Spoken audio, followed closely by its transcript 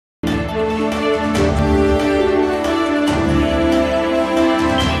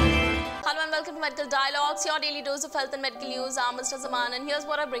Medical Dialogues, your daily dose of health and medical news. I'm Mr. Zaman, and here's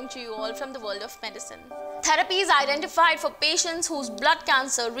what I bring to you all from the world of medicine. Therapies identified for patients whose blood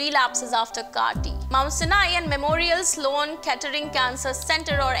cancer relapses after CAR-T. Mount Sinai and Memorial Sloan Kettering Cancer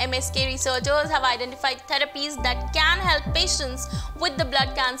Center or MSK researchers have identified therapies that can help patients with the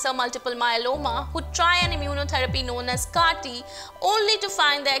blood cancer multiple myeloma who try an immunotherapy known as CAR-T only to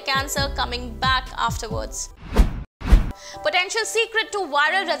find their cancer coming back afterwards. Potential secret to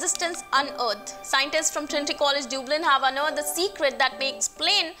viral resistance unearthed. Scientists from Trinity College Dublin have unearthed the secret that may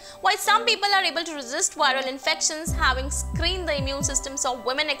explain why some people are able to resist viral infections, having screened the immune systems of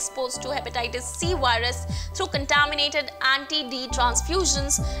women exposed to hepatitis C virus through contaminated anti-D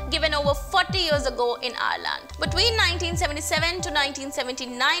transfusions given over 40 years ago in Ireland. Between 1977 to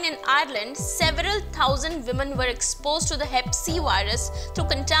 1979 in Ireland, several thousand women were exposed to the hep C virus through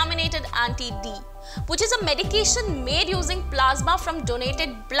contaminated anti-D, which is a medication made using plasma from donated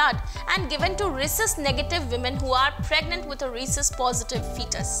blood and given to rhesus-negative women who are pregnant with a rhesus-positive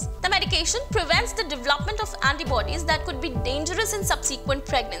fetus. The medication prevents the development of antibodies that could be dangerous in subsequent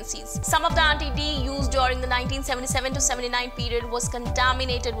pregnancies. Some of the anti-D used during the 1977 to 79 period was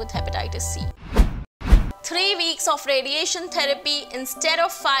contaminated with hepatitis C. 3 weeks of radiation therapy instead of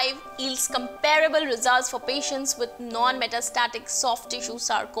 5 yields comparable results for patients with non-metastatic soft tissue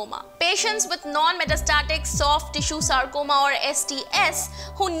sarcoma. Patients with non-metastatic soft tissue sarcoma or STS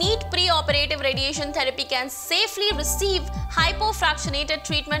who need pre-operative radiation therapy can safely receive hypofractionated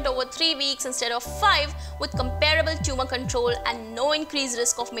treatment over 3 weeks instead of 5 with comparable tumor control and no increased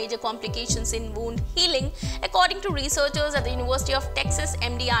risk of major complications in wound healing, according to researchers at the University of Texas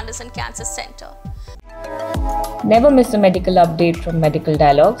MD Anderson Cancer Center. Never miss a medical update from Medical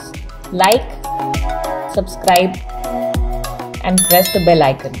Dialogues. Like, subscribe, and press the bell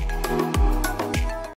icon.